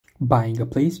Buying a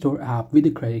Play Store app with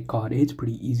a credit card is a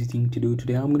pretty easy thing to do.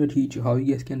 Today I'm going to teach you how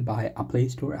you guys can buy a Play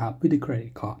Store app with a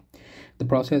credit card. The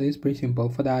process is pretty simple.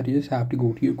 For that, you just have to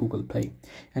go to your Google Play,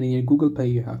 and in your Google Play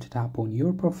you have to tap on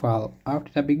your profile.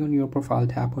 After tapping on your profile,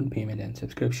 tap on payment and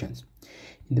subscriptions.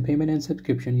 In the payment and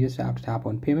subscription, you just have to tap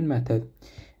on payment method,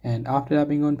 and after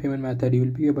tapping on payment method you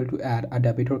will be able to add a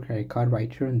debit or credit card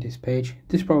right here on this page.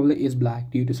 This probably is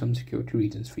black due to some security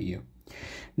reasons for you.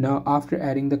 Now after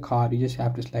adding the card, you just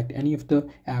have to select any of the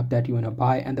app that you want to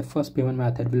buy, and the first payment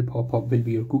method will pop up will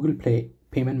be your Google Play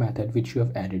payment method which you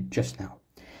have added just now.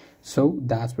 So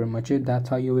that's pretty much it. That's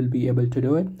how you will be able to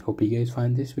do it. Hope you guys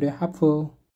find this video helpful.